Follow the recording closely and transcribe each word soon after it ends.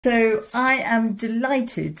So I am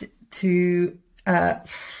delighted to, shall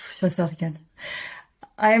I start again?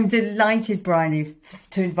 I am delighted, Bryony,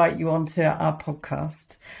 to invite you onto our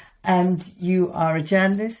podcast. And you are a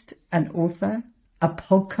journalist, an author, a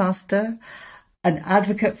podcaster, an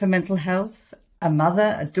advocate for mental health, a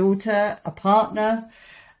mother, a daughter, a partner,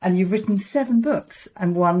 and you've written 7 books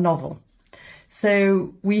and 1 novel.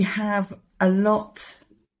 So we have a lot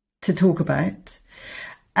to talk about.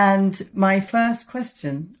 And my first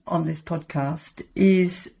question on this podcast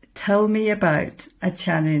is, tell me about a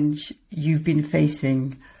challenge you've been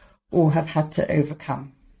facing or have had to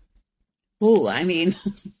overcome. Oh, I mean,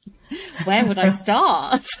 where would I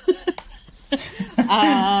start?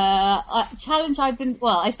 A challenge I've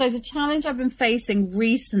been facing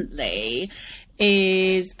recently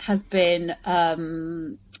has been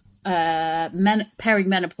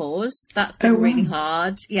perimenopause. That's been really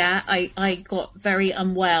hard. Yeah, I got very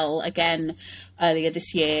unwell again earlier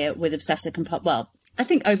this year with I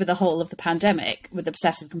think over the whole of the pandemic with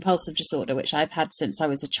obsessive compulsive disorder, which I've had since I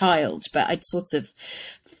was a child, but I'd sort of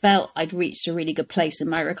felt I'd reached a really good place in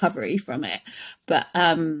my recovery from it. But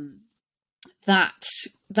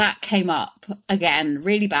that came up again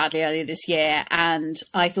really badly earlier this year, and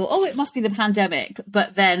I thought, oh, it must be the pandemic.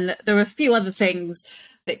 But then there were a few other things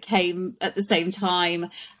that came at the same time,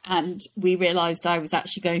 and we realised I was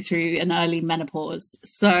actually going through an early menopause.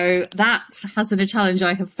 So that has been a challenge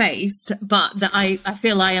I have faced, but that I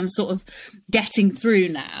feel I am sort of getting through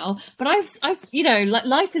now. But I've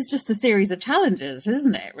life is just a series of challenges,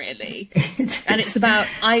 isn't it, really? And it's about,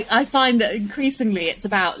 I find that increasingly it's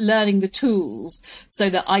about learning the tools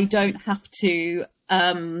so that I don't have to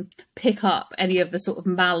pick up any of the sort of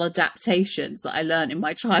maladaptations that I learned in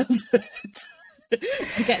my childhood.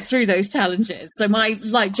 To get through those challenges. So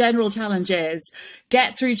my general challenge is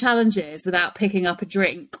get through challenges without picking up a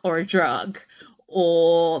drink or a drug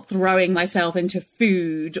or throwing myself into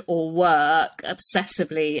food or work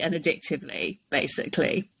obsessively and addictively,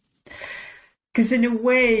 basically. Because in a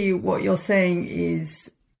way, what you're saying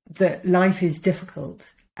is that life is difficult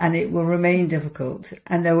and it will remain difficult,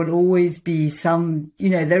 and there will always be some,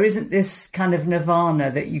 there isn't this kind of nirvana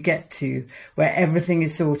that you get to where everything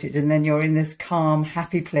is sorted and then you're in this calm,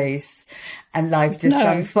 happy place and life just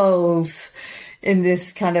unfolds in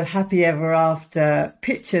this kind of happy ever after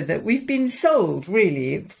picture that we've been sold,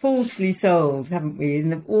 really, falsely sold, haven't we,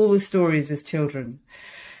 in all the stories as children.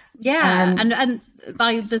 Yeah, and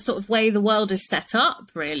by the sort of way the world is set up,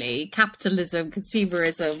 really, capitalism,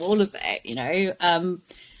 consumerism, all of it,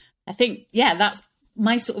 I think, that's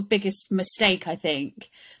my sort of biggest mistake. I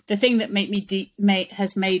think the thing that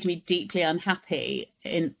has made me deeply unhappy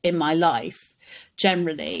in my life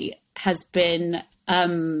generally has been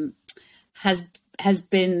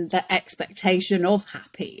the expectation of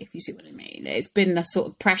happy, if you see what I mean. It's been the sort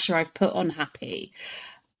of pressure I've put on happy,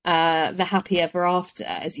 the happy ever after,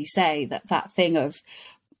 as you say, that thing of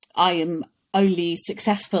I am only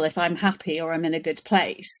successful if I'm happy or I'm in a good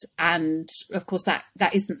place. And of course that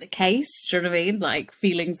isn't the case. Do you know what I mean? Like,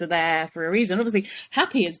 feelings are there for a reason. Obviously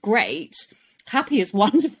happy is great. Happy is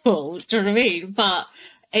wonderful. Do you know what I mean? But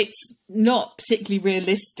it's not particularly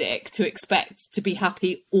realistic to expect to be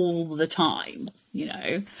happy all the time,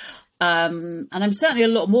 and I'm certainly a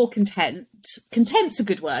lot more content. Content's a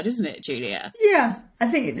good word, isn't it, Julia? Yeah, I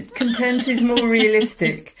think content is more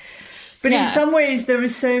realistic. But in some ways, there are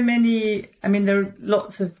so many, there are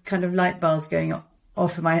lots of kind of light bulbs going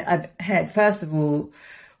off in my head. First of all,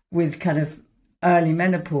 with kind of early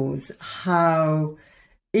menopause, how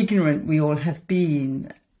ignorant we all have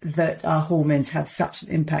been that our hormones have such an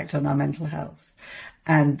impact on our mental health,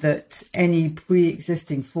 and that any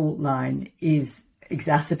pre-existing fault line is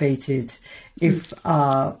exacerbated if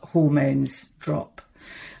our hormones drop.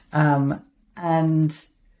 And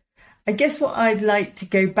I guess what I'd like to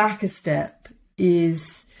go back a step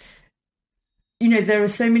is, there are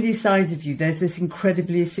so many sides of you. There's this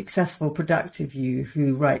incredibly successful, productive you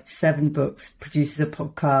who writes 7 books, produces a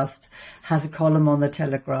podcast, has a column on the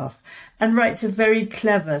Telegraph, and writes a very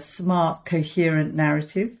clever, smart, coherent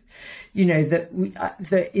narrative,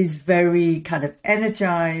 that is very kind of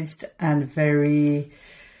energized and very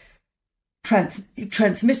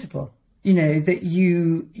transmittable. That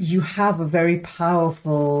you have a very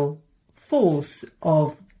powerful force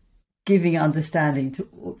of giving understanding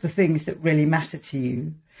to the things that really matter to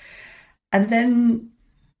you. And then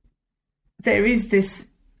there is this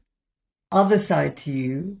other side to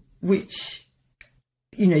you, which,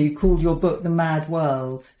 you called your book The Mad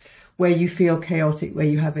World, where you feel chaotic, where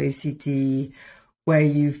you have OCD, where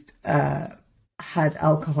you've had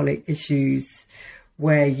alcoholic issues,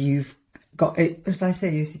 where you've got it, as I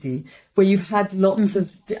say, OCD, where you've had lots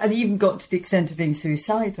of, and even got to the extent of being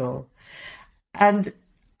suicidal. And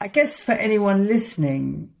I guess for anyone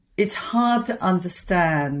listening, it's hard to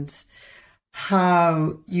understand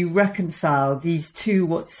how you reconcile these two,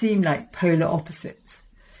 what seem like polar opposites.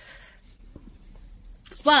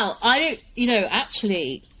 Well,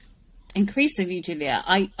 actually, increasingly, Julia,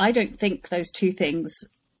 I don't think those two things,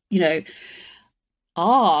 there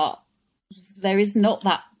is not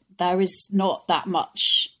that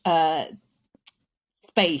much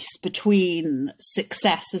space between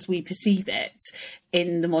success as we perceive it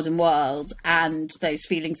in the modern world and those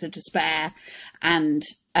feelings of despair and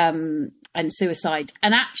suicide.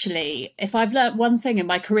 And actually, if I've learnt one thing in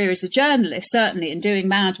my career as a journalist, certainly in doing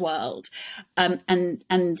Mad World, and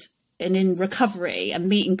in recovery and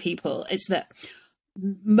meeting people, it's that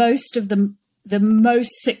most of the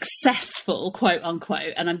most successful, quote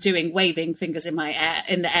unquote, and I'm doing waving fingers in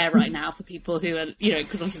the air right now for people who are,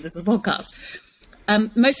 because obviously this is a podcast.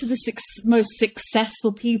 Most of the most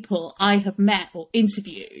successful people I have met or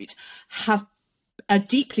interviewed are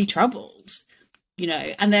deeply troubled,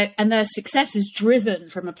 and their success is driven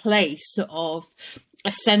from a place of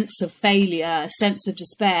a sense of failure, a sense of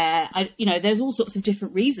despair. There's all sorts of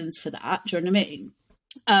different reasons for that. Do you know what I mean?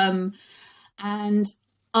 And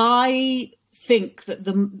I think that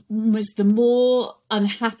the more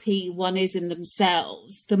unhappy one is in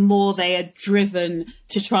themselves, the more they are driven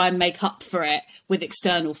to try and make up for it with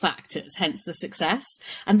external factors, hence the success.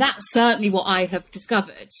 And that's certainly what I have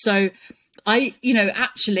discovered. So I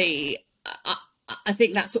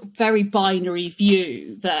think that sort of very binary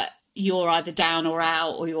view that you're either down or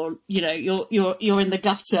out, or you're in the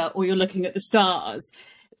gutter, or you're looking at the stars.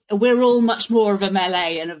 We're all much more of a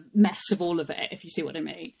melee and a mess of all of it, if you see what I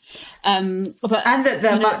mean. And that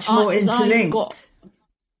they're much more interlinked.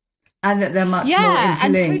 And that they're much more interlinked.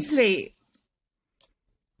 And totally.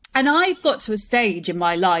 And I've got to a stage in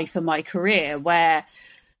my life and my career where,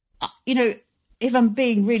 if I'm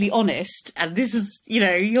being really honest, and this is,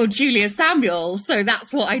 you're Julia Samuel, so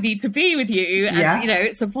that's what I need to be with you. And,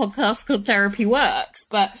 it's a podcast called Therapy Works.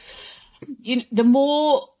 But the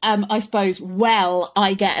more, I suppose,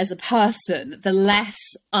 I get as a person, the less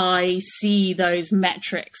I see those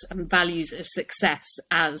metrics and values of success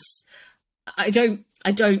as, I don't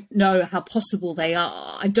know how possible they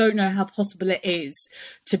are. I don't know how possible it is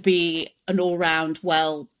to be an all-round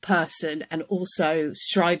well person and also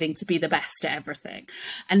striving to be the best at everything.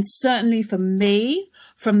 And certainly for me,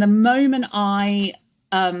 from the moment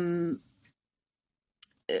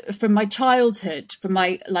from my childhood, from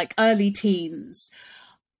my early teens,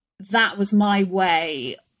 that was my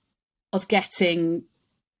way of getting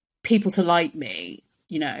people to like me.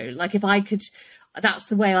 If I could, that's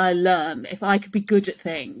the way I learn. If I could be good at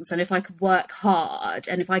things, and if I could work hard,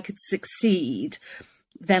 and if I could succeed,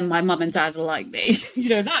 then my mum and dad will like me.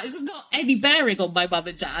 That is not any bearing on my mum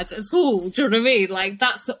and dad at all. Do you know what I mean?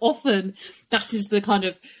 That is the kind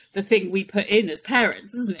of the thing we put in as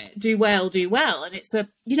parents, isn't it? Do well. And it's a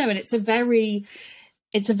very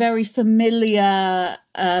familiar,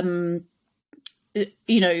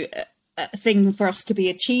 thing for us to be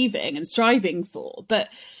achieving and striving for. But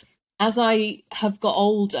as I have got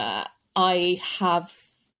older, I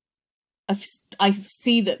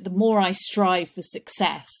see that the more I strive for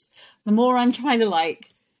success, the more I'm trying to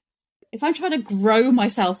if I'm trying to grow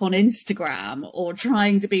myself on Instagram, or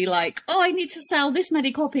trying to be I need to sell this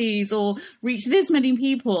many copies or reach this many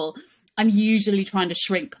people, I'm usually trying to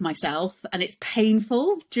shrink myself, and it's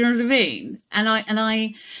painful. Do you know what I mean?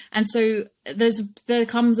 And so there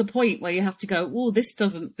comes a point where you have to go, this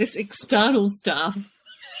external stuff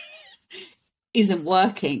isn't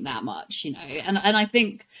working that much, and I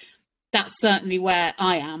think that's certainly where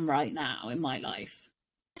I am right now in my life.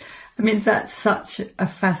 I mean, that's such a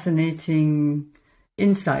fascinating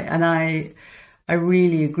insight, and I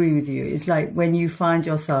really agree with you. It's like when you find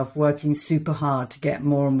yourself working super hard to get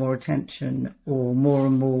more and more attention, or more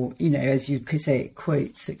and more, as you could say,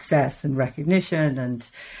 quote, success and recognition and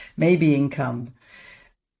maybe income,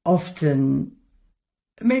 often,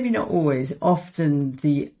 maybe not always, often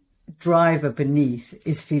the driver beneath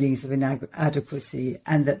is feelings of inadequacy,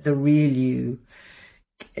 and that the real you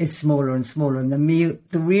is smaller and smaller, and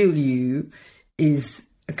the real you is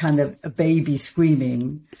a kind of a baby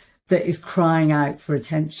screaming that is crying out for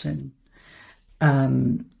attention,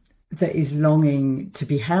 that is longing to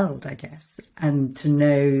be held, I guess, and to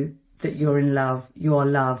know that you're in love, you are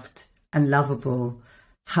loved and lovable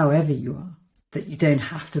however you are, that you don't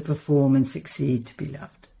have to perform and succeed to be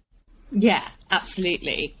loved. Yeah,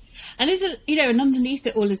 absolutely. And is it, and underneath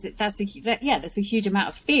it all, there's a huge amount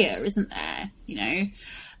of fear, isn't there?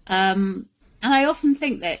 And I often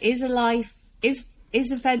think that is a life is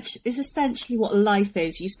essentially what life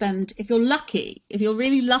is. You spend, if you're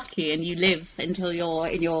really lucky and you live until you're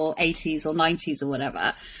in your 80s or 90s or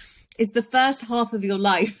whatever, is the first half of your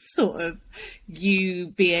life sort of you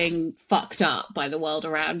being fucked up by the world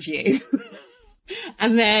around you.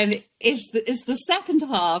 And then it's the second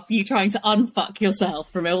half you trying to unfuck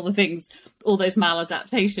yourself from all the things, all those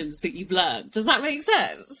maladaptations that you've learned. Does that make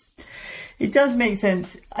sense? It does make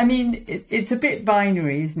sense. I mean, it's a bit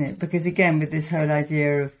binary, isn't it? Because again, with this whole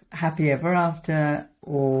idea of happy ever after,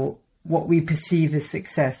 or what we perceive as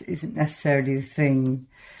success isn't necessarily the thing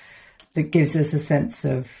that gives us a sense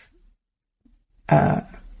of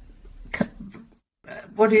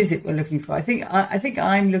what is it we're looking for? I think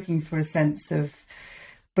I'm looking for a sense of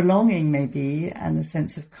belonging, maybe, and a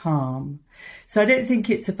sense of calm. So I don't think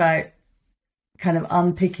it's about kind of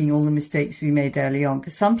unpicking all the mistakes we made early on,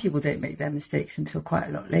 because some people don't make their mistakes until quite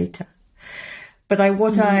a lot later. But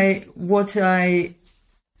what I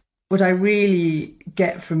really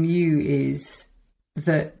get from you is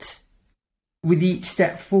that with each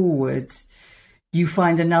step forward, you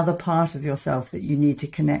find another part of yourself that you need to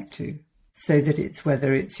connect to, so that it's,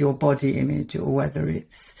 whether it's your body image, or whether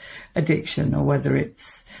it's addiction, or whether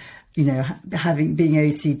it's, being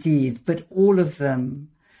OCD, but all of them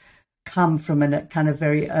come from a kind of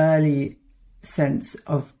very early sense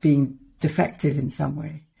of being defective in some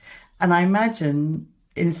way. And I imagine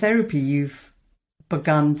in therapy, you've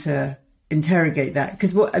begun to interrogate that.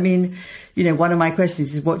 Because one of my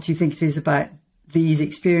questions is, what do you think it is about these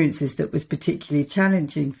experiences that was particularly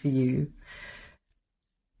challenging for you?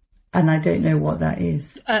 And I don't know what that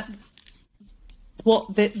is.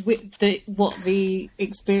 What the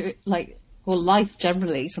experience, like, or life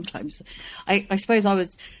generally. Sometimes, I suppose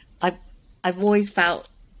I've always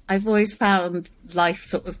found life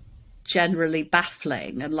sort of generally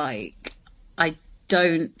baffling, and like I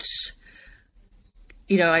don't,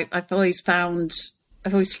 I've always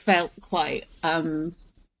felt quite not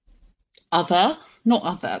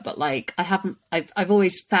other, but like I've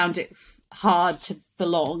always found it hard to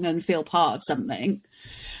belong and feel part of something.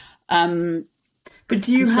 But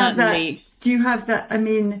do you have that? Do you have that? I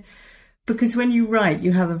mean, because when you write,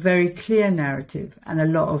 you have a very clear narrative and a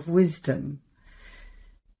lot of wisdom.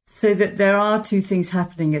 So that there are two things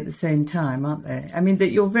happening at the same time, aren't there? I mean,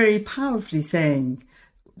 that you're very powerfully saying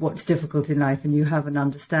what's difficult in life and you have an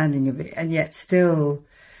understanding of it. And yet still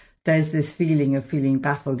there's this feeling of feeling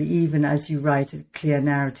baffled, even as you write a clear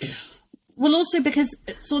narrative. Well, also because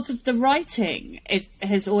sort of the writing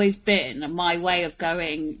has always been my way of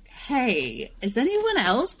going, hey, is anyone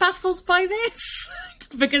else baffled by this?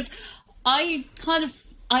 Because I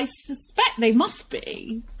suspect they must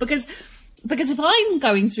be. Because if I'm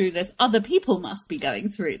going through this, other people must be going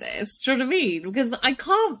through this. Do you know what I mean? Because I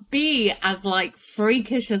can't be as like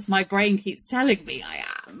freakish as my brain keeps telling me I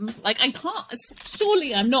am. Like, I can't,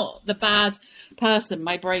 surely I'm not the bad person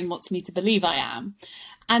my brain wants me to believe I am.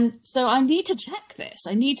 And so I need to check this.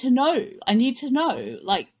 I need to know,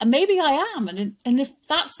 like, and maybe I am. And if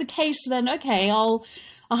that's the case, then okay, I'll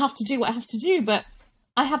have to do what I have to do. But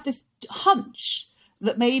I have this hunch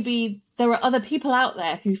that maybe there are other people out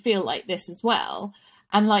there who feel like this as well.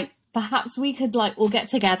 And like, perhaps we could like all get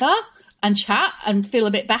together and chat and feel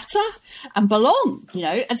a bit better and belong,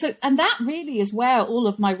 And that really is where all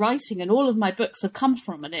of my writing and all of my books have come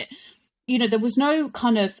from. And it, there was no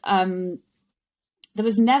kind of, there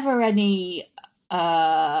was never any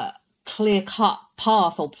clear-cut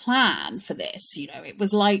path or plan for this. It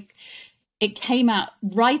was like, it came out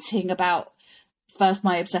writing about first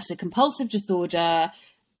my obsessive compulsive disorder.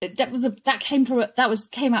 That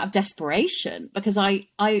came out of desperation, because I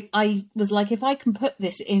was like, if I can put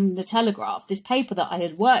this in the Telegraph, this paper that I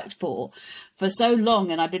had worked for so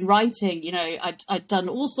long, and I've been writing, I'd done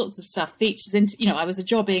all sorts of stuff, features into, I was a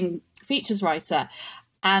jobbing features writer,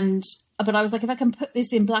 but I was like, if I can put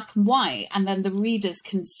this in black and white, and then the readers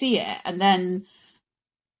can see it, and then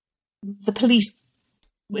if the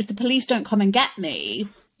police don't come and get me,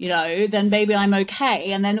 then maybe I'm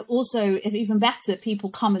okay. And then also, if even better, people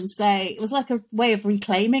come and say, it was like a way of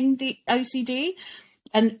reclaiming the OCD.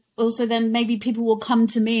 And also then maybe people will come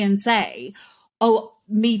to me and say, oh,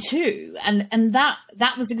 me too. And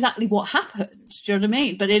that was exactly what happened. Do you know what I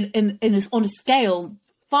mean? But on a scale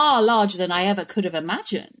far larger than I ever could have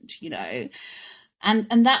imagined,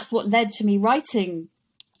 and that's what led to me writing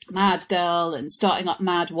Mad Girl and starting up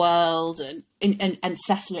Mad World and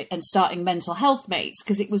Cecily and starting Mental Health Mates,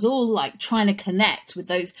 because it was all like trying to connect with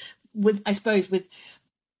with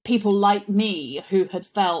people like me who had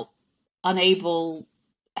felt unable,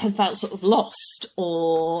 had felt sort of lost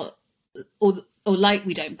or or like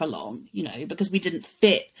we don't belong, you know, because we didn't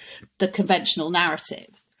fit the conventional narrative.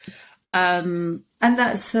 And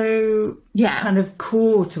that's so kind of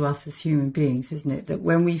core to us as human beings, isn't it? That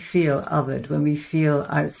when we feel othered, when we feel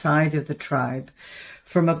outside of the tribe,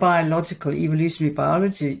 from a biological, evolutionary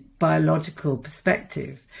biological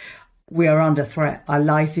perspective, we are under threat. Our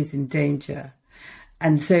life is in danger.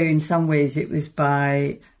 And so in some ways it was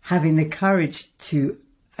by having the courage to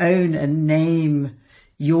own and name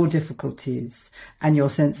your difficulties and your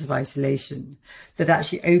sense of isolation that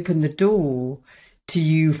actually opened the door to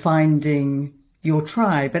you finding your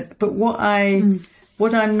tribe. But what I'm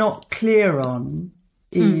not clear on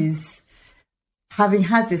is, having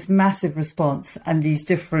had this massive response and these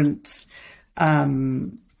different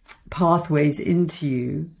pathways into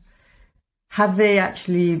you, have they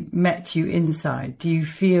actually met you inside? Do you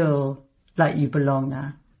feel like you belong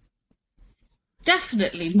now?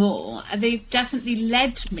 Definitely more. And they've definitely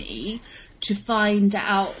led me to find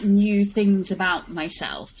out new things about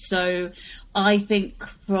myself. So I think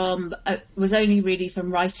it was only really from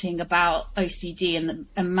writing about OCD and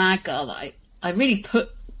MAGA that I really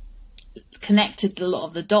connected a lot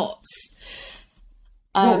of the dots.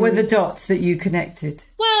 What were the dots that you connected?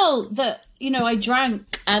 Well, that, you know, I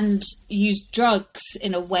drank and used drugs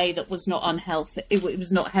in a way that was not unhealthy. It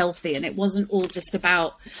was not healthy, and it wasn't all just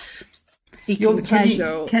about seeking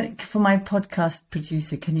pleasure. For my podcast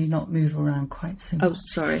producer, can you not move around quite so much? Oh,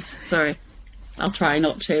 sorry. I'll try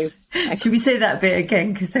not to. Should we say that bit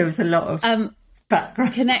again? Because there was a lot of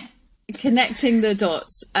background. Connecting the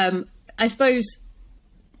dots. I suppose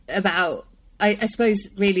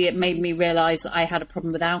really it made me realise that I had a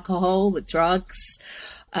problem with alcohol, with drugs,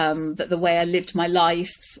 that the way I lived my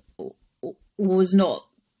life was not,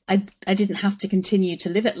 I didn't have to continue to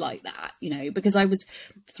live it like that, you know, because I was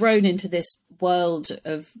thrown into this world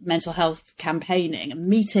of mental health campaigning and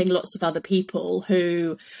meeting lots of other people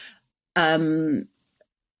who had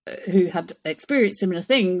experienced similar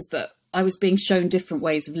things, but I was being shown different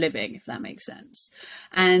ways of living, if that makes sense.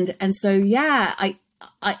 And so, yeah,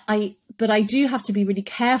 but I do have to be really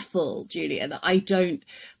careful, Julia, that I can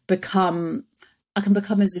become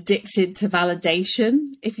as addicted to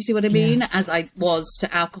validation, if you see what I mean, as I was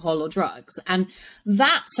to alcohol or drugs. And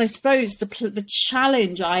that's, I suppose, the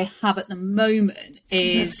challenge I have at the moment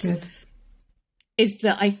is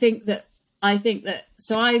that I think that,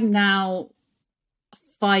 so I'm now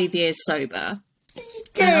 5 years sober.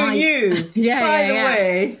 By the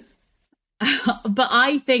way. But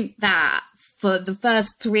I think that for the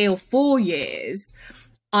first 3 or 4 years,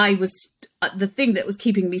 the thing that was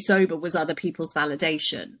keeping me sober was other people's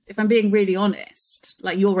validation. If I'm being really honest,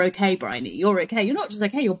 like, you're okay, Bryony, you're okay. You're not just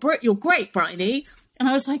okay, you're great, Bryony. And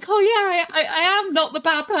I was like, oh yeah, I am not the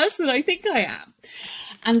bad person I think I am.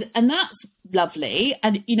 And that's lovely.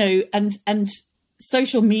 And, you know, and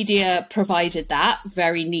social media provided that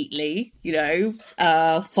very neatly, you know,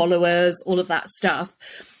 followers, all of that stuff.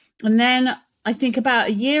 And then I think about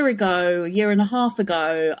a year and a half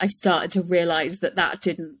ago, I started to realise that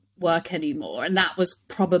didn't work anymore. And that was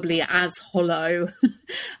probably as hollow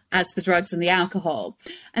as the drugs and the alcohol.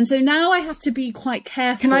 And so now I have to be quite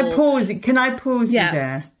careful. Can I pause you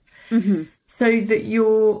there? Mm-hmm. So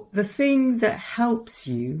that the thing that helps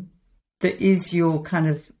you, that is your kind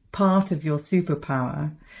of part of your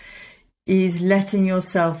superpower, is letting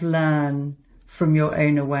yourself learn from your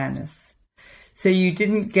own awareness. So you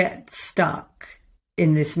didn't get stuck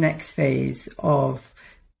in this next phase of,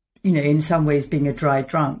 you know, in some ways being a dry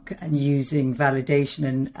drunk and using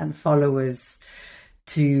validation and followers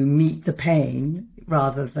to meet the pain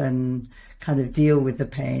rather than kind of deal with the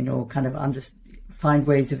pain or kind of find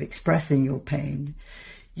ways of expressing your pain.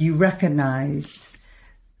 You recognized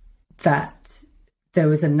that there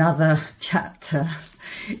was another chapter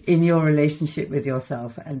in your relationship with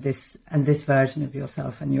yourself and this version of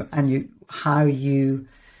yourself and how you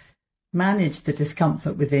manage the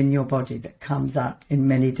discomfort within your body that comes up in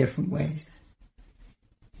many different ways.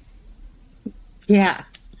 Yeah.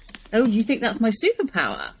 Oh, you think that's my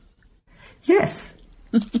superpower? Yes.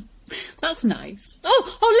 That's nice.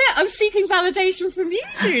 Oh, look, I'm seeking validation from you,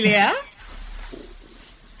 Julia.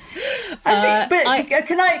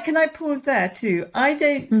 Can I pause there too? I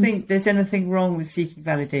don't think there's anything wrong with seeking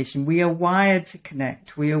validation. We are wired to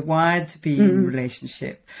connect. We are wired to be in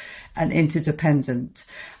relationship and interdependent.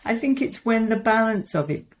 I think it's when the balance of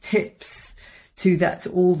it tips to that's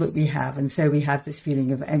all that we have, and so we have this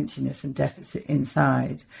feeling of emptiness and deficit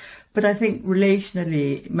inside. But I think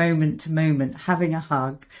relationally, moment to moment, having a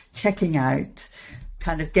hug, checking out,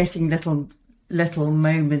 kind of getting little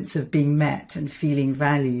moments of being met and feeling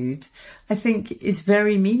valued, I think is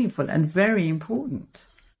very meaningful and very important.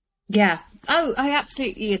 Yeah, Oh, I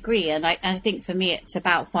absolutely agree. And I think for me, it's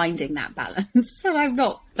about finding that balance. And I'm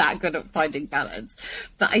not that good at finding balance.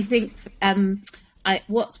 But I think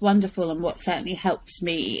what's wonderful and what certainly helps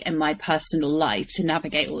me in my personal life to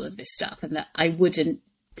navigate all of this stuff, and that I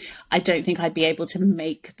don't think I'd be able to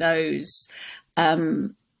make those,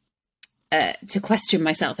 to question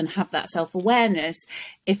myself and have that self-awareness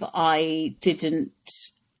if I didn't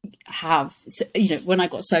have, when I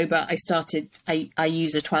got sober, I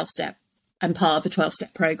use a 12-step. I'm part of a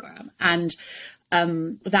 12-step program, and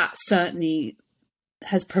that certainly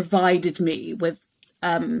has provided me with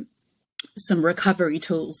some recovery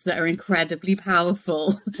tools that are incredibly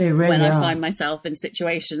powerful really when I find myself in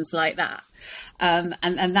situations like that. And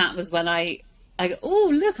that was when I go,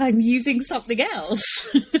 oh, look, I'm using something else,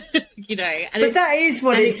 But that is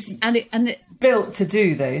what it's built to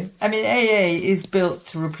do, though. I mean, AA is built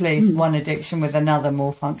to replace one addiction with another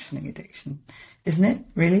more functioning addiction, isn't it?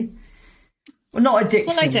 Really? Well, not addiction.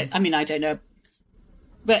 Well, I don't know,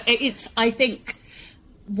 but I think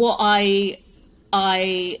what I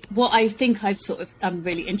think I'm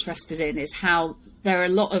really interested in is how there are a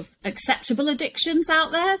lot of acceptable addictions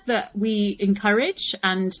out there that we encourage,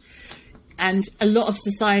 and a lot of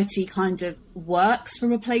society kind of works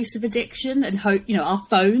from a place of addiction, and hope, our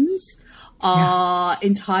phones are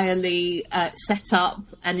entirely set up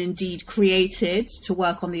and indeed created to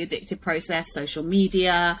work on the addictive process. Social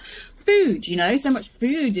media, food, so much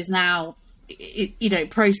food is now,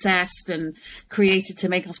 processed and created to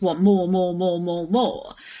make us want more.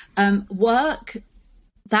 Work,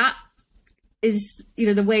 that is,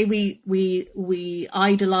 the way we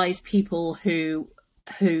idolize people who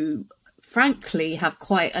frankly have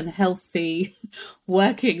quite unhealthy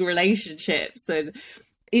working relationships. And,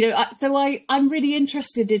 so I'm really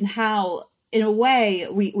interested in how, in a way,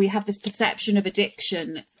 we have this perception of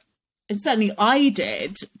addiction. And certainly I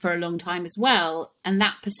did for a long time as well. And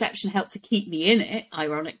that perception helped to keep me in it,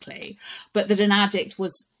 ironically. But that an addict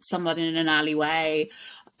was someone in an alleyway,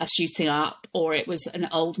 a shooting up, or it was an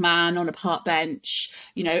old man on a park bench,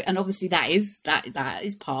 and obviously that is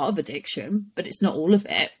part of addiction, but it's not all of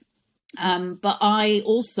it. But I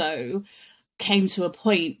also came to a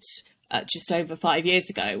point just over 5 years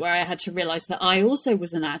ago where I had to realize that I also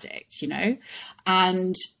was an addict,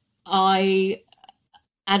 and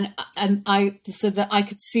so that I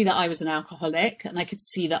could see that I was an alcoholic, and I could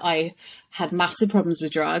see that I had massive problems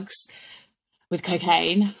with drugs, with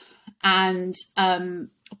cocaine. And,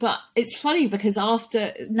 but it's funny because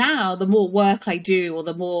after now, the more work I do, or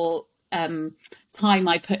the more time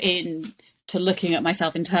I put in to looking at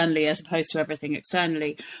myself internally as opposed to everything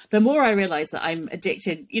externally, the more I realize that I'm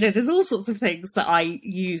addicted. There's all sorts of things that I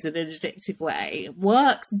use in an addictive way.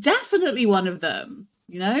 Work's definitely one of them,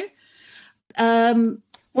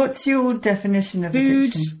 What's your definition of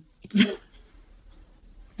food. Addiction?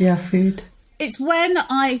 Yeah, food. It's when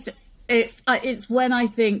it's when I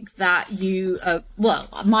think that you,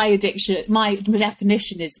 my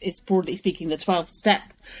definition is broadly speaking the 12-step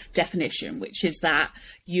definition, which is that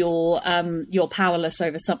you're powerless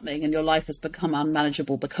over something and your life has become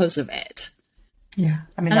unmanageable because of it. Yeah,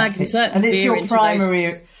 I mean, it's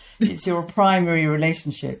your primary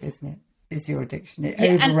relationship, isn't it? Is your addiction? It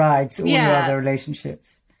overrides all your other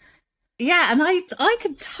relationships. Yeah, and I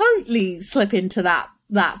could totally slip into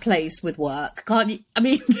that place with work, can't you? I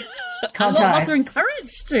mean, a lot of us are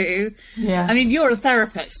encouraged to. Yeah. I mean, you're a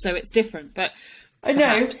therapist, so it's different, but I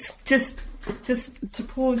know. Just to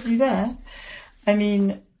pause you there. I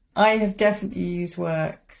mean, I have definitely used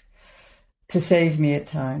work to save me at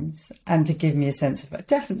times and to give me a sense of. I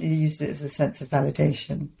definitely used it as a sense of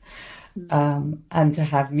validation, and to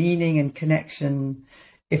have meaning and connection.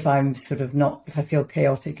 If I'm if I feel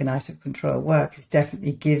chaotic and out of control, work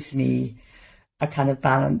definitely gives me a kind of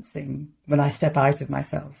balancing when I step out of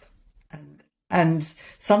myself. And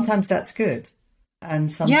sometimes that's good.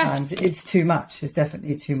 And sometimes it's too much. It's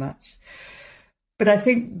definitely too much. But I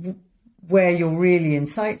think where you're really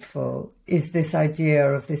insightful is this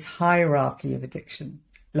idea of this hierarchy of addiction.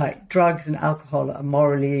 Like drugs and alcohol are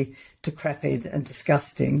morally decrepit and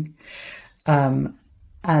disgusting.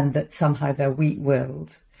 And that somehow they're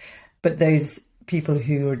weak-willed. But those people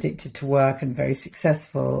who are addicted to work and very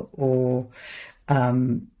successful, or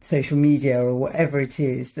social media or whatever it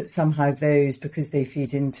is, that somehow those, because they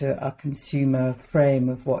feed into our consumer frame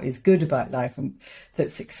of what is good about life, and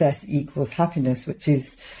that success equals happiness, which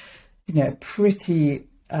is, pretty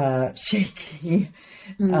shaky.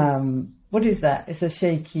 What is that? It's a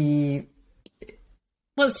shaky...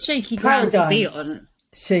 Well, it's shaky ground to be on.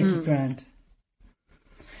 Shaky ground.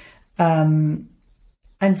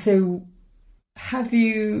 And so have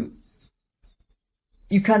you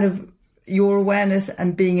kind of, your awareness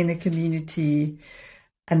and being in a community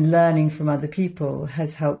and learning from other people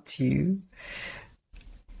has helped you.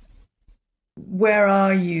 Where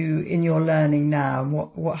are you in your learning now? And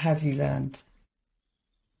what have you learned?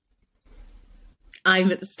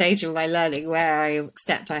 I'm at the stage of my learning where I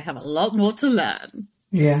accept I have a lot more to learn.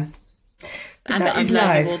 Yeah. And that I'm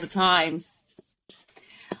learning all the time.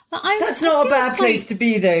 That's not a bad place to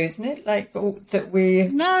be, though, isn't it? Like, that we...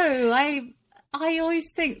 No, I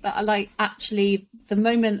always think that, like, actually, the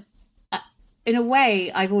moment... in a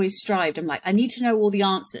way, I've always strived. I'm like, I need to know all the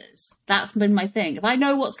answers. That's been my thing. If I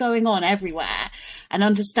know what's going on everywhere and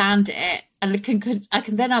understand it, and I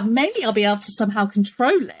can then have, maybe I'll be able to somehow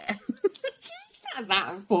control it. And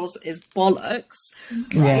that, of course, is bollocks.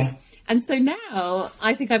 Right? Yeah. And so now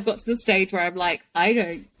I think I've got to the stage where I'm like, I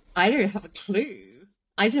don't have a clue.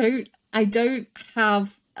 I don't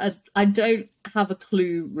have a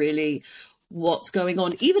clue really what's going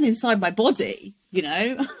on, even inside my body. You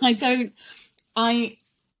know,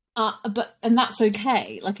 and that's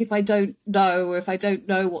okay. Like, if I don't know, or if I don't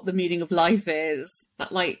know what the meaning of life is,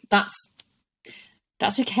 that's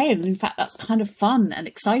okay. And in fact, that's kind of fun and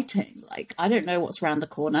exciting. Like, I don't know what's around the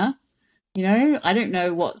corner. You know, I don't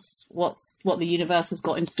know what the universe has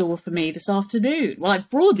got in store for me this afternoon. Well, like,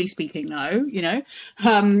 broadly speaking, no, you know,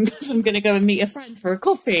 'cause I'm going to go and meet a friend for a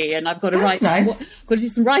coffee, and I've got to got to do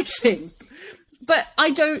some writing. But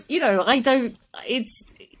I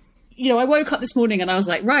woke up this morning and I was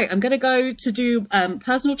like, right, I'm going to go to do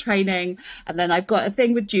personal training. And then I've got a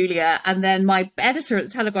thing with Julia. And then my editor at the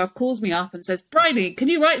Telegraph calls me up and says, Bryony, can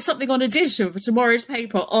you write something on edition for tomorrow's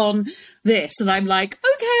paper on this? And I'm like,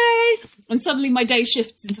 okay. And suddenly my day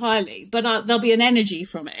shifts entirely. But there'll be an energy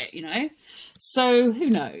from it, you know? So who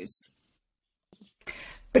knows?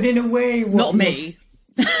 But in a way... Not me.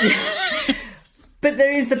 But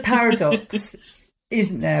there is the paradox,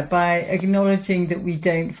 isn't there, by acknowledging that we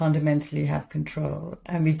don't fundamentally have control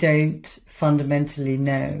and we don't fundamentally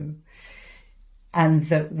know, and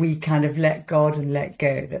that we kind of let God and let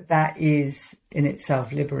go, that is in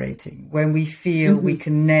itself liberating. When we feel we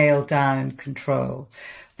can nail down control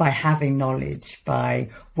by having knowledge, by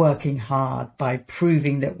working hard, by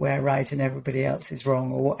proving that we're right and everybody else is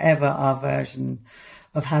wrong, or whatever our version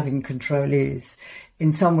of having control is,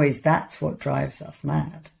 in some ways that's what drives us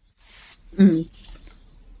mad.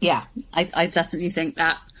 Yeah, I definitely think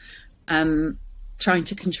that trying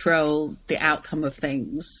to control the outcome of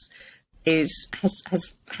things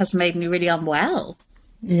has made me really unwell.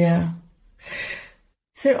 Yeah.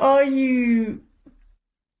 So are you,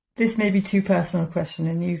 this may be too personal a question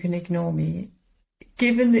and you can ignore me,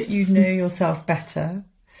 given that you know yourself better,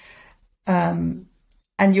 and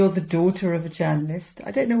you're the daughter of a journalist, I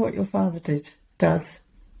don't know what your father does.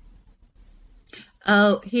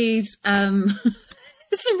 Oh, he's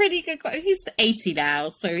it's a really good question. He's 80 now,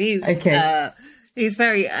 so he's okay. He's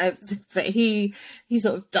very but he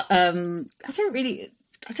sort of I don't really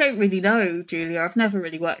know, Julia. I've never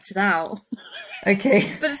really worked it out.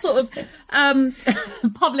 Okay. But it's sort of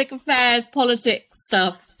public affairs, politics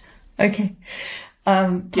stuff. Okay.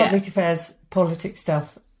 Public affairs, politics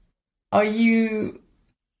stuff. Are you,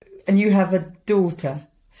 and you have a daughter.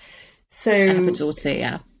 So I have a daughter,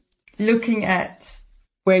 yeah. Looking at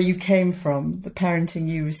where you came from, the parenting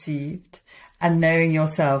you received, and knowing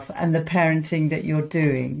yourself and the parenting that you're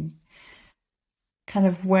doing, kind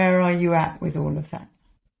of where are you at with all of that?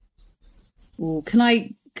 Well, can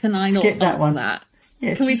I not skip that answer one? That?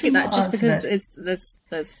 Yes, can we skip that just because there's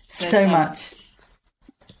so much.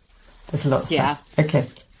 There's a lot of stuff. Okay,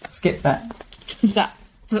 skip that.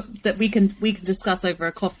 that we can discuss over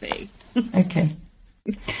a coffee. Okay.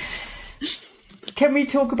 Can we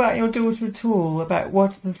talk about your daughter at all? About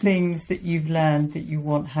what are the things that you've learned that you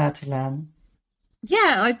want her to learn?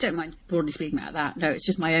 Yeah, I don't mind broadly speaking about that. No, it's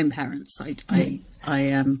just my own parents. So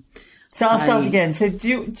I'll start again. So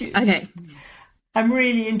okay. I'm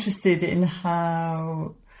really interested in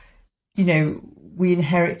how, you know, we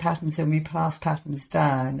inherit patterns and we pass patterns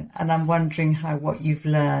down, and I'm wondering how what you've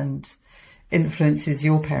learned influences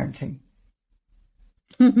your parenting.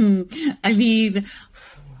 I mean,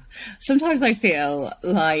 sometimes I feel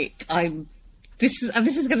like this is going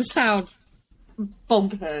to sound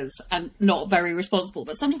bonkers and not very responsible,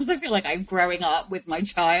 but sometimes I feel like I'm growing up with my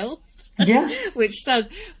child. Yeah.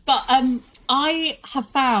 But I have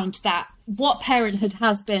found that what parenthood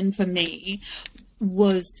has been for me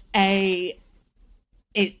was it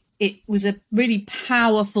was a really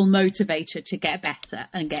powerful motivator to get better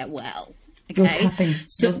and get well. Okay? You're tapping.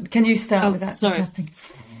 So, can you start with that? Sorry. Tapping.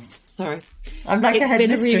 Sorry. I'm like a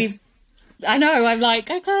headmistress. I know. I'm like,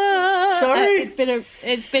 Sorry.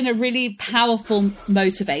 It's been a really powerful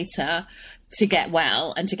motivator to get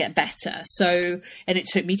well and to get better. So, and it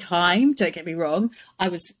took me time. Don't get me wrong.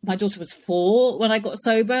 My daughter was 4 when I got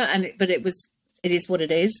sober, but it is what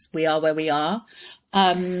it is. We are where we are.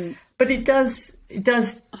 But it does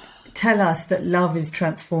tell us that love is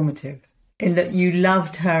transformative, in that you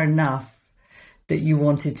loved her enough that you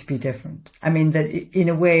wanted to be different. I mean, that in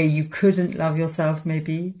a way you couldn't love yourself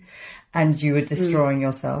maybe, and you were destroying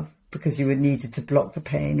yourself because you needed to block the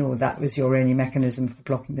pain, or that was your only mechanism for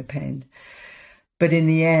blocking the pain. But in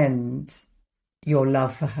the end, your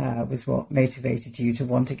love for her was what motivated you to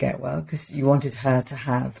want to get well, because you wanted her to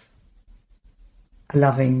have a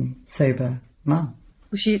loving, sober mum.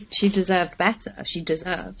 Well, she deserved better. She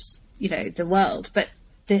deserves, the world. But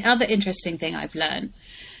the other interesting thing I've learned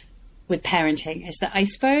with parenting is that I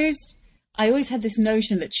suppose I always had this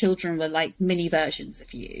notion that children were like mini versions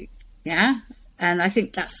of you. Yeah. And I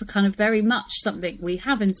think that's kind of very much something we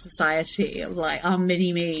have in society, of like our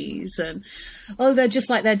mini me's, and they're just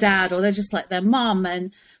like their dad, or they're just like their mum.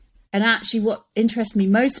 And actually what interests me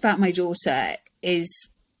most about my daughter is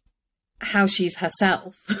how she's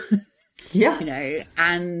herself. Yeah.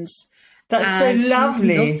 And that's so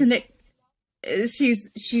lovely.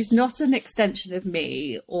 She's not an extension of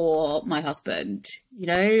me or my husband,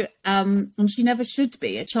 and she never should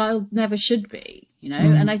be. A child never should be,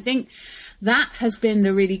 and I think that has been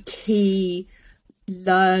the really key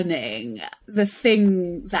learning, the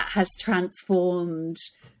thing that has transformed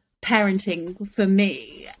parenting for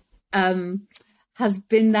me, has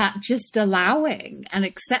been that just allowing and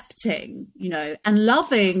accepting, and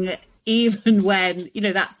loving, even when,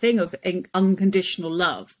 that thing of unconditional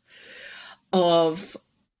love, of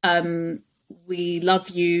we love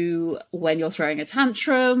you when you're throwing a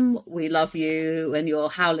tantrum, we love you when you're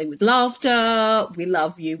howling with laughter, we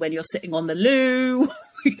love you when you're sitting on the loo,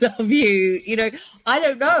 we love you, I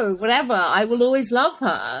don't know, whatever, I will always love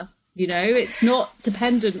her, it's not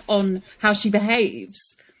dependent on how she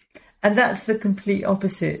behaves. And that's the complete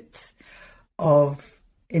opposite of,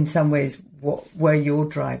 in some ways, what were your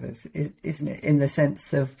drivers, isn't it? In the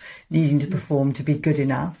sense of needing to perform to be good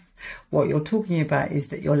enough. What you're talking about is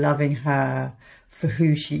that you're loving her for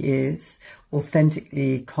who she is,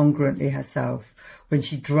 authentically, congruently herself. When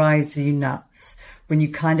she drives you nuts, when you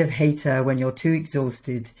kind of hate her, when you're too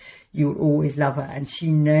exhausted, you'll always love her. And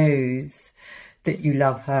she knows that you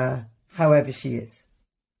love her however she is.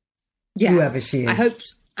 Yeah. Whoever she is.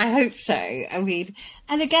 I hope so. I mean,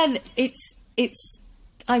 and again,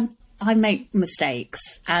 I make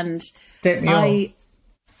mistakes, and I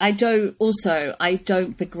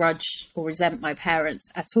don't begrudge or resent my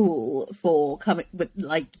parents at all for coming with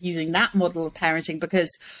using that model of parenting, because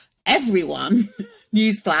everyone,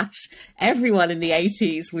 newsflash, everyone in the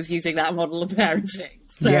 80s was using that model of parenting.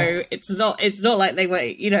 So it's not like they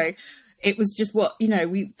were, it was just what,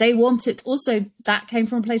 they wanted. Also, that came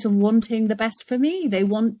from a place of wanting the best for me. They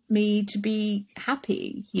want me to be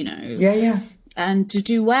happy, Yeah. And to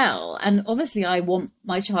do well. And obviously I want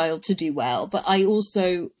my child to do well, but I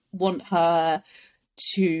also want her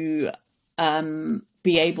to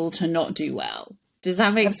be able to not do well. Does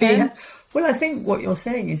that make sense? Well, I think what you're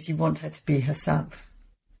saying is you want her to be herself.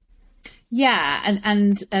 Yeah,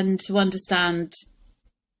 and to understand,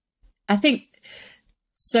 I think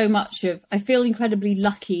so much of, I feel incredibly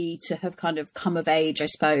lucky to have kind of come of age, I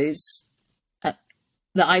suppose, that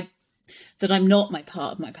I'm not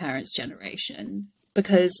part of my parents' generation,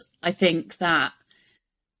 because I think that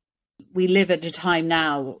we live at a time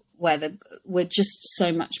now where we're just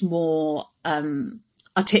so much more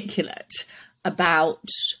articulate about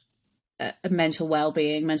mental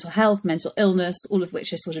well-being, mental health, mental illness, all of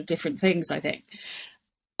which are sort of different things, I think.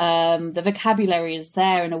 The vocabulary is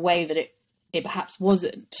there in a way that it perhaps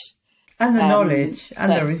wasn't. And the knowledge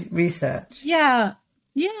and the research. Yeah.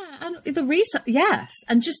 Yeah, and the research, yes.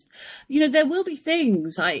 And just, there will be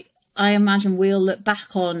things I imagine we'll look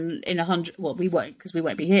back on in 100, well, we won't, because we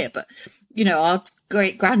won't be here, but, our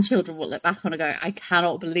great-grandchildren will look back on and go, I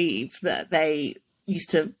cannot believe that they used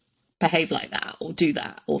to behave like that, or do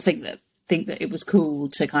that, or think that it was cool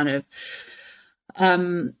to kind of,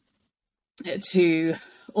 the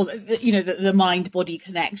mind-body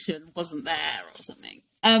connection wasn't there or something.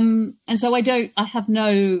 And so I don't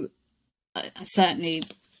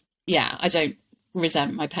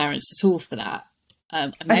resent my parents at all for that. I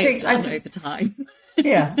think over time.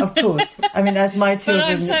 Yeah, of course. I mean, as my children...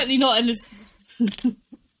 But I'm certainly not in this...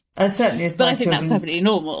 certainly as my children... But I think that's perfectly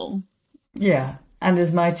normal. Yeah, and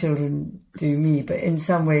as my children do me. But in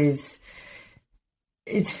some ways,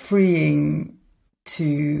 it's freeing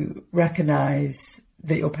to recognise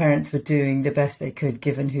that your parents were doing the best they could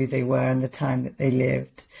given who they were and the time that they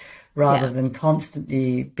lived, rather than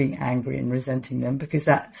constantly being angry and resenting them, because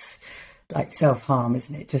that's like self-harm,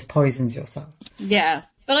 isn't it? It just poisons yourself. Yeah.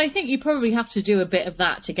 But I think you probably have to do a bit of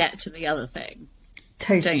that to get to the other thing.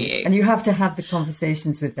 Totally. Don't you? And you have to have the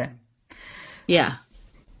conversations with them. Yeah.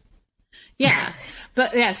 Yeah.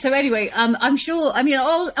 But yeah, so anyway, I'm sure, I mean,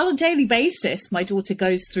 on a daily basis, my daughter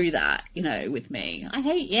goes through that, you know, with me. I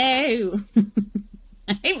hate you.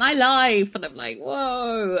 I hate my life. And I'm like,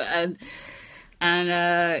 whoa.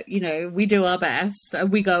 And you know, we do our best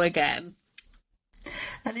and we go again.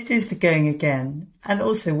 And it is the going again. And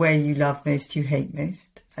also where you love most, you hate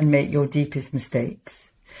most, and make your deepest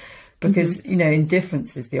mistakes. Because, you know,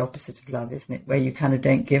 indifference is the opposite of love, isn't it? Where you kind of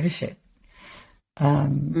don't give a shit.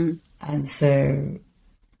 And so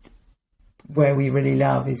where we really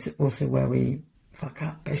love is also where we fuck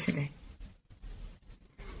up, basically.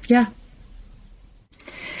 Yeah.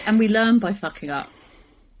 And we learn by fucking up.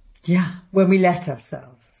 Yeah, when we let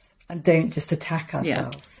ourselves and don't just attack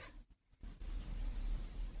ourselves.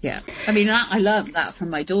 Yeah. I mean, I learned that from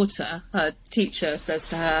my daughter. Her teacher says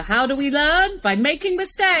to her, how do we learn? By making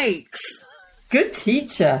mistakes. Good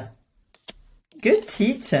teacher. Good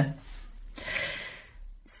teacher.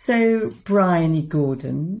 So, Bryony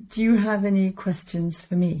Gordon, do you have any questions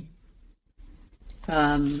for me?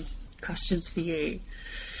 Questions for you.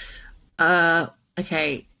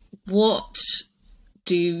 Okay. What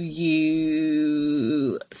do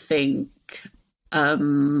you think?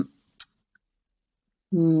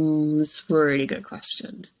 It's a really good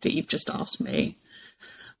question that you've just asked me.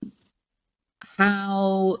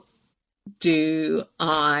 How do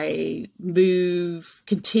I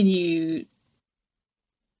continue?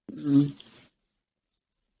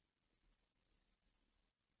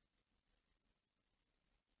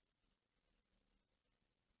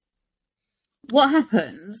 What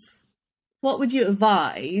happens? What would you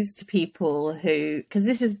advise to people who, because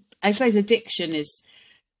this is, I suppose addiction is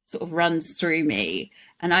sort of runs through me,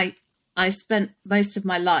 and I've spent most of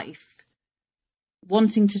my life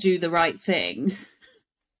wanting to do the right thing,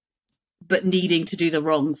 but needing to do the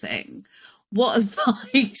wrong thing. What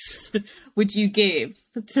advice would you give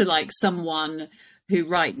to like someone who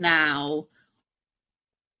right now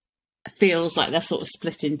feels like they're sort of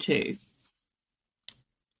split in two?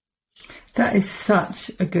 That is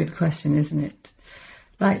such a good question, isn't it?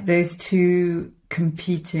 Like those two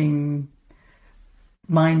competing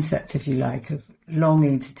mindsets, if you like, of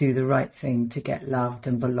longing to do the right thing to get loved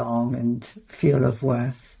and belong and feel of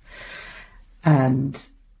worth. And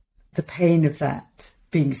the pain of that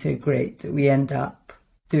being so great that we end up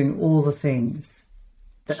doing all the things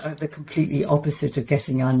that are the completely opposite of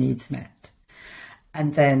getting our needs met.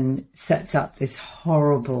 And then sets up this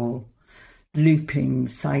horrible looping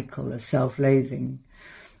cycle of self-loathing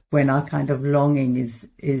when our kind of longing is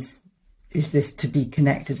this to be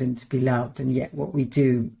connected and to be loved, and yet what we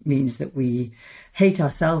do means that we hate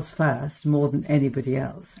ourselves first more than anybody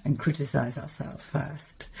else and criticize ourselves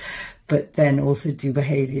first, but then also do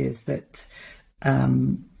behaviors that are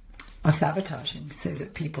sabotaging so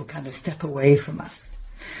that people kind of step away from us.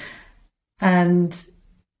 And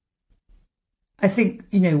I think,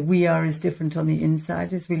 you know, we are as different on the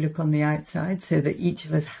inside as we look on the outside, so that each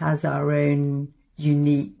of us has our own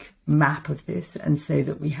unique map of this, and so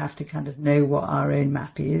that we have to kind of know what our own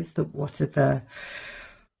map is, that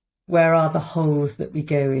where are the holes that we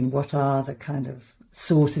go in, what are the kind of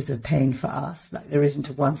sources of pain for us. Like there isn't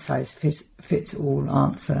a one size fits all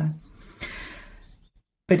answer.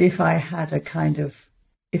 But if I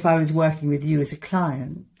was working with you as a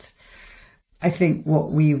client, I think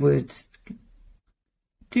what we would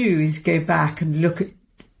do is go back and look at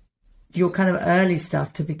your kind of early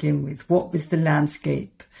stuff to begin with. What was the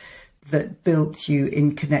landscape that built you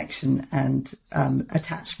in connection and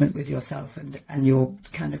attachment with yourself and your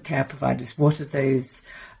kind of care providers? What are those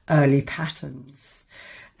early patterns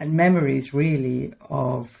and memories really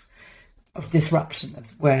of disruption,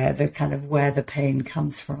 of where the pain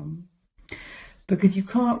comes from? Because you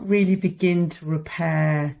can't really begin to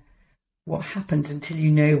repair what happened until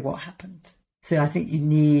you know what happened. So I think you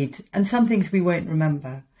need, and some things we won't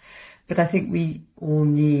remember, but I think we all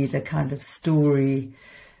need a kind of story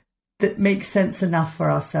that makes sense enough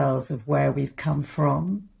for ourselves of where we've come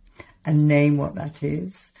from, and name what that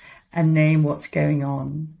is, and name what's going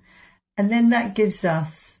on. And then that gives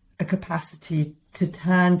us a capacity to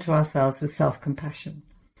turn to ourselves with self-compassion.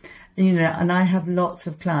 And, you know, and I have lots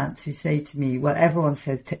of clients who say to me, well, everyone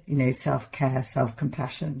says, self-care,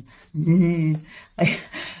 self-compassion.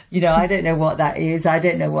 I don't know what that is. I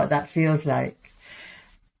don't know what that feels like.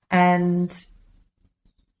 And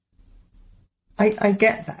I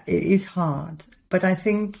get that. It is hard. But I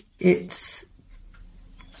think it's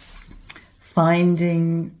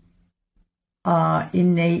finding our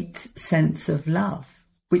innate sense of love,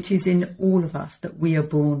 which is in all of us, that we are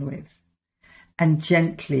born with, and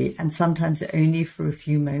gently, and sometimes only for a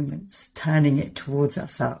few moments, turning it towards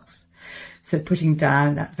ourselves. So putting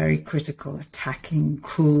down that very critical, attacking,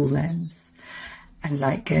 cruel lens, and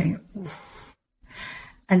like going, oof.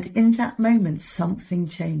 And in that moment, something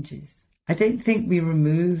changes. I don't think we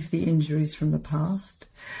remove the injuries from the past,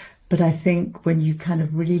 but I think when you kind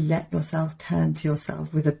of really let yourself turn to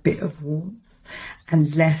yourself with a bit of warmth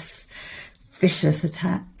and less vicious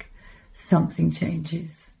attack, something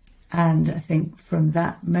changes. And I think from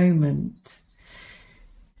that moment,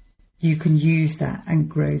 you can use that and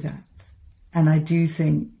grow that. And I do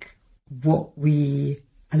think what we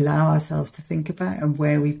allow ourselves to think about and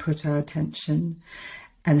where we put our attention,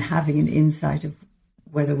 and having an insight of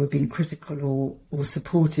whether we're being critical or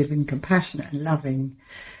supportive and compassionate and loving,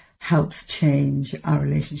 helps change our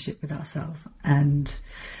relationship with ourselves and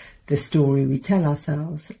the story we tell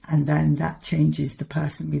ourselves. And then that changes the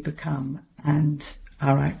person we become and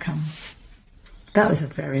our outcome. That was a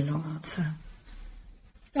very long answer.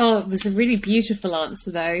 Oh, it was a really beautiful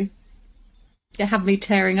answer, though. It had me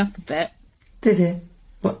tearing up a bit. Did it?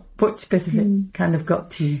 Which bit of it kind of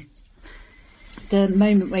got to you? The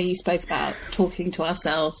moment where you spoke about talking to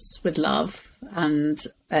ourselves with love and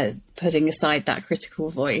putting aside that critical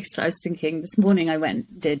voice. I was thinking this morning I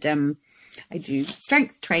do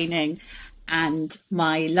strength training, and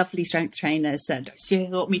my lovely strength trainer said she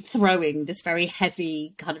got me throwing this very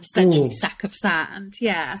heavy kind of essentially sack of sand.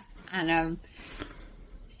 Yeah. And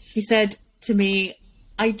she said to me,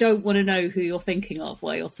 I don't want to know who you're thinking of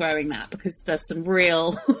while you're throwing that, because there's some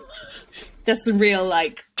real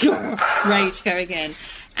like rage going in.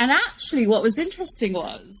 And actually what was interesting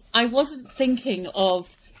was I wasn't thinking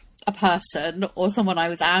of a person or someone I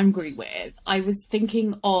was angry with. I was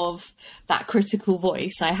thinking of that critical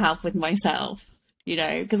voice I have with myself, you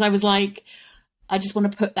know, because I was like, I just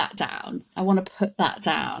want to put that down. I want to put that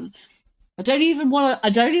down. I don't even want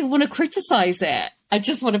to criticize it. I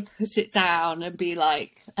just want to put it down and be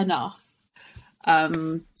like, enough.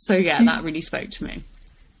 So yeah, that really spoke to me.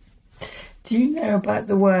 Do you know about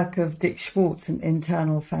the work of Dick Schwartz and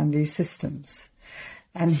internal family systems,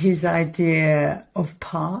 and his idea of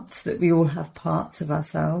parts, that we all have parts of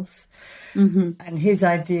ourselves, and his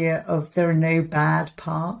idea of there are no bad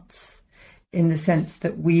parts, in the sense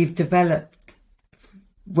that we've developed,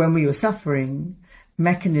 when we were suffering,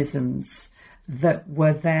 mechanisms that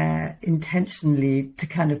were there intentionally to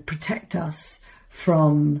kind of protect us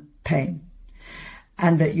from pain.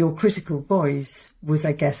 And that your critical voice was,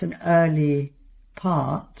 I guess, an early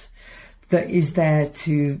part that is there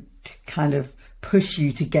to kind of push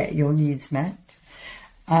you to get your needs met.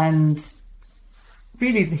 And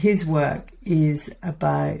really his work is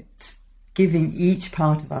about giving each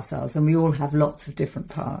part of ourselves, and we all have lots of different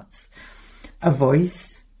parts, a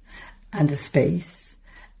voice and a space,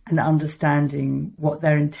 and understanding what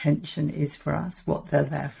their intention is for us, what they're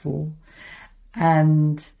there for.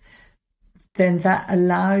 And then that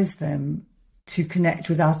allows them to connect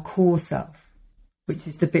with our core self, which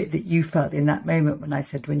is the bit that you felt in that moment when I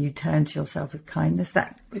said, when you turn to yourself with kindness,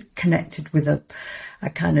 that connected with a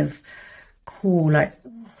kind of core, like,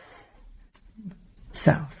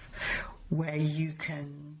 self, where you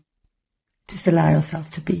can just allow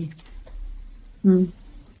yourself to be.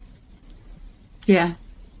 Yeah,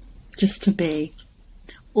 just to be.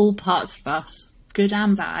 All parts of us, good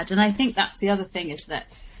and bad. And I think that's the other thing, is that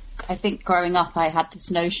I think growing up I had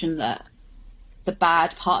this notion that the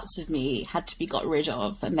bad parts of me had to be got rid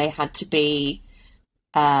of, and they had to be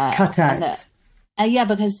cut out. Yeah,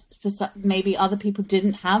 because maybe other people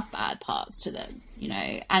didn't have bad parts to them, you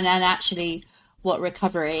know. And then actually what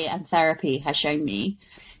recovery and therapy has shown me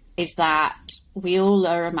is that we all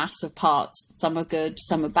are a mass of parts. Some are good,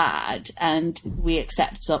 some are bad, and we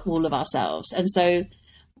accept all of ourselves. And so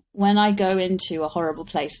when I go into a horrible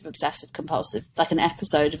place of obsessive compulsive, like an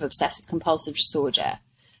episode of obsessive compulsive disorder,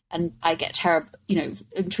 and I get terrible, you know,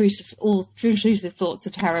 intrusive thoughts are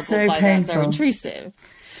terrible, so by they're intrusive.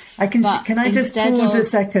 I can see, can I just pause a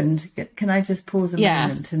second? Can I just pause a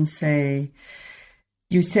moment and say,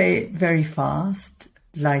 you say it very fast,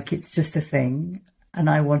 like it's just a thing. And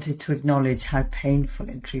I wanted to acknowledge how painful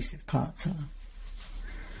intrusive parts are.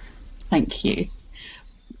 Thank you.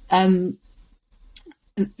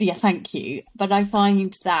 Yeah, thank you. But I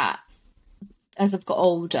find that as I've got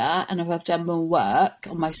older and I've done more work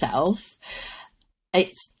on myself,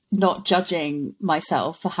 it's not judging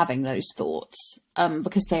myself for having those thoughts,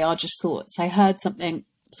 because they are just thoughts. I heard something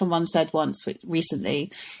someone said once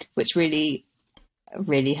recently, which really,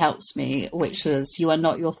 really helps me, which was, you are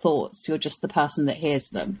not your thoughts, you're just the person that hears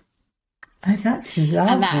them. Oh, that's lovely.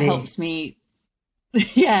 And that helps me.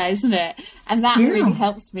 Yeah, isn't it? And that really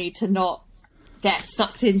helps me to not get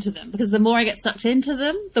sucked into them, because the more I get sucked into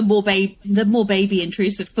them, the more baby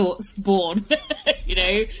intrusive thoughts born. You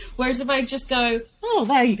know, whereas if I just go, oh,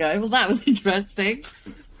 there you go, well, that was interesting,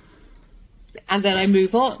 and then I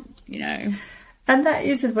move on, you know. And that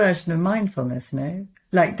is a version of mindfulness, no?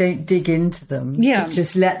 Like, don't dig into them. Yeah.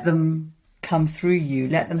 Just let them come through you.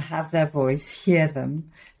 Let them have their voice, hear them,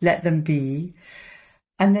 let them be.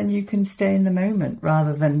 And then you can stay in the moment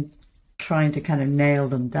rather than trying to kind of nail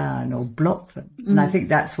them down or block them. And I think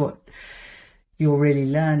that's what you're really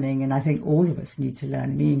learning. And I think all of us need to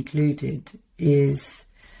learn, me included, is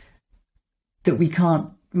that we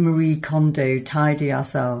can't Marie Kondo tidy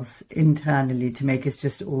ourselves internally to make us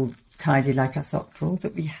just all tidy like a sock drawer,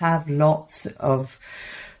 that we have lots of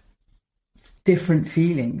different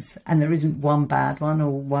feelings, and there isn't one bad one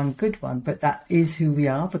or one good one, but that is who we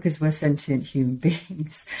are, because we're sentient human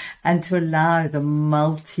beings. And to allow the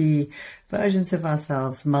multi versions of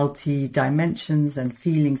ourselves, multi dimensions and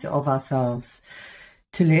feelings of ourselves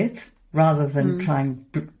to live, rather than try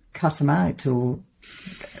and cut them out or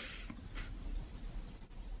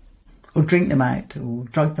drink them out or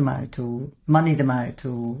drug them out or money them out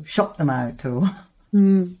or shop them out or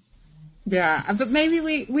Yeah, but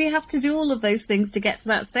maybe we have to do all of those things to get to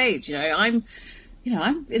that stage. You know, I'm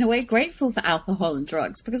in a way grateful for alcohol and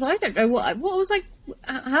drugs, because I don't know what was I,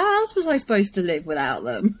 how else was I supposed to live without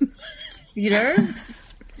them? You know,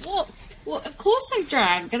 what? Of course I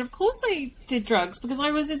drank, and of course I did drugs, because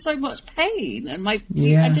I was in so much pain, and I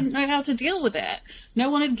didn't know how to deal with it.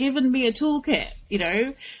 No one had given me a toolkit, you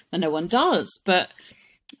know, and no one does. But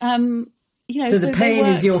you know, so the pain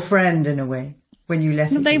is your friend in a way when you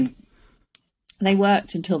let it be. They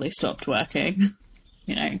worked until they stopped working,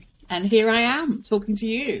 you know, and here I am talking to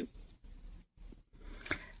you.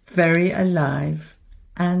 Very alive.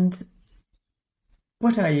 And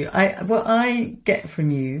what are you? What I get from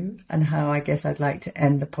you, and how I guess I'd like to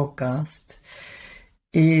end the podcast,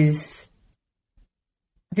 is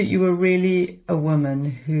that you are really a woman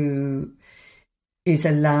who is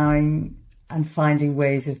allowing and finding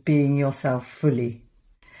ways of being yourself fully.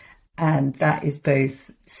 And that is both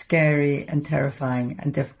scary and terrifying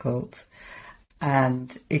and difficult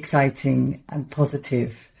and exciting and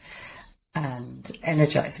positive and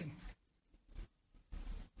energizing.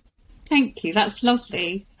 Thank you. That's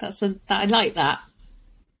lovely. I like that.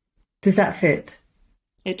 Does that fit?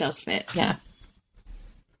 It does fit, yeah.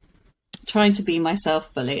 Trying to be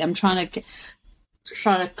myself fully. I'm trying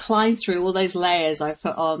to climb through all those layers I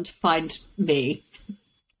put on to find me.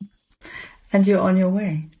 And you're on your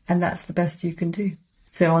way, and that's the best you can do.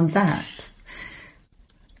 So on that,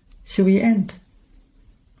 shall we end?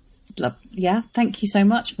 Yeah, thank you so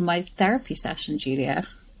much for my therapy session, Julia.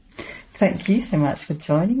 Thank you so much for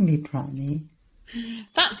joining me, Bryony.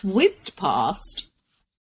 That's whizzed past.